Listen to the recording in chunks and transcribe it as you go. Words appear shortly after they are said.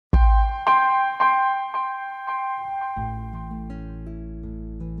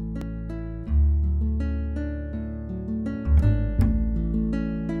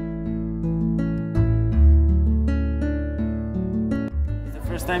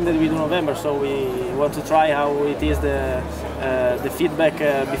First time that we do November, so we want to try how it is the feedback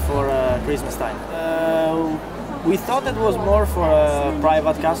before Christmas time. We thought it was more for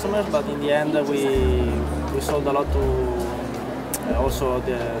private customers, but in the end we sold a lot to also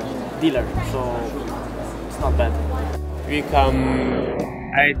the dealer, so it's not bad. We come,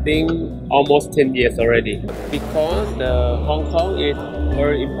 I think, almost 10 years already. Because Hong Kong is a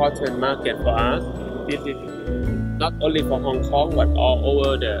very important market for us. This is not only for Hong Kong, but all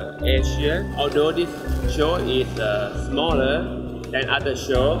over the Asia. Although this show is smaller than other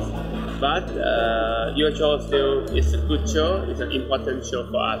shows, but your show still is a good show. It's an important show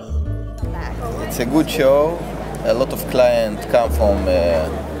for us. It's a good show. A lot of clients come from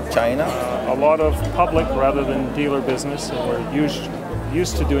China. A lot of public rather than dealer business, and we're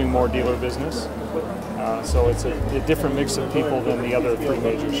used to doing more dealer business. So it's a different mix of people than the other three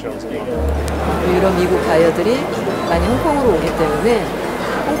major shows. 유럽, 미국 바이어들이 많이 홍콩으로 오기 때문에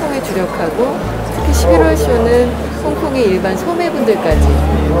홍콩에 주력하고 특히 11월 쇼는 홍콩의 일반 소매분들까지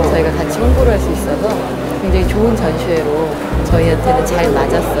저희가 같이 홍보를 할 수 있어서 굉장히 좋은 전시회로 저희한테는 잘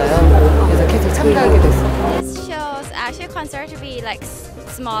맞았어요. 그래서 계속 참가하게 됐습니다. This show is actually considered to be like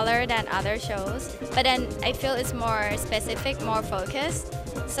smaller than other shows, but then I feel it's more specific, more focused.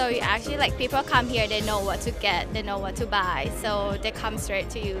 So you actually, like, people come here, they know what to get, they know what to buy, so they come straight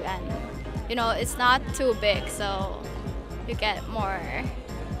to you, and you know it's not too big, so you get more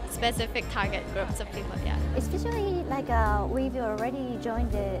specific target groups of people. Yeah. Especially like we've already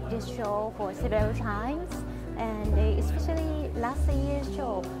joined this show for several times, and especially last year's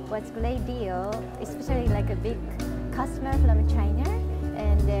show was a great deal, especially like a big customer from China,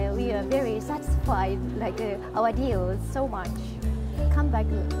 and we are very satisfied like our deals so much. Come back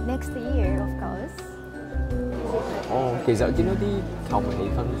next year, of course. 其實見到啲購物氣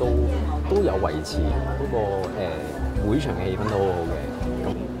氛都有維持嗰個會場嘅氣氛都好好嘅，咁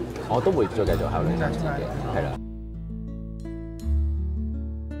我都會再繼續考慮參展嘅，係啦。